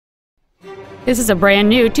This is a brand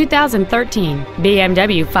new 2013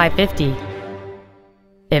 BMW 550.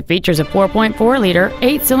 It features a 4.4-liter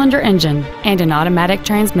 8-cylinder engine and an automatic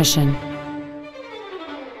transmission.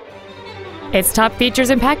 Its top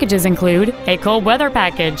features and packages include a cold weather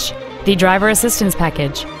package, the driver assistance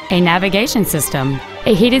package, a navigation system,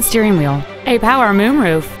 a heated steering wheel, a power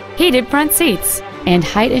moonroof, heated front seats, and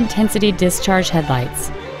high-intensity discharge headlights.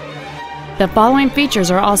 The following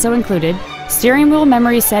features are also included: steering wheel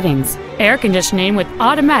memory settings, air conditioning with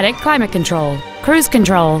automatic climate control, cruise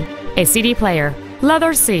control, a CD player,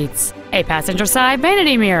 leather seats, a passenger side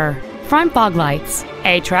vanity mirror, front fog lights,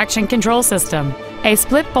 a traction control system, a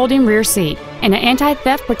split folding rear seat, and an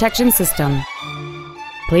anti-theft protection system.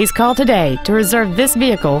 Please call today to reserve this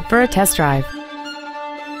vehicle for a test drive.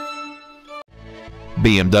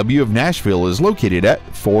 BMW of Nashville is located at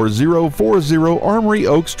 4040 Armory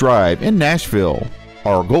Oaks Drive in Nashville.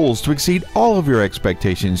 Our goal is to exceed all of your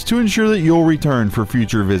expectations to ensure that you'll return for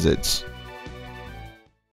future visits.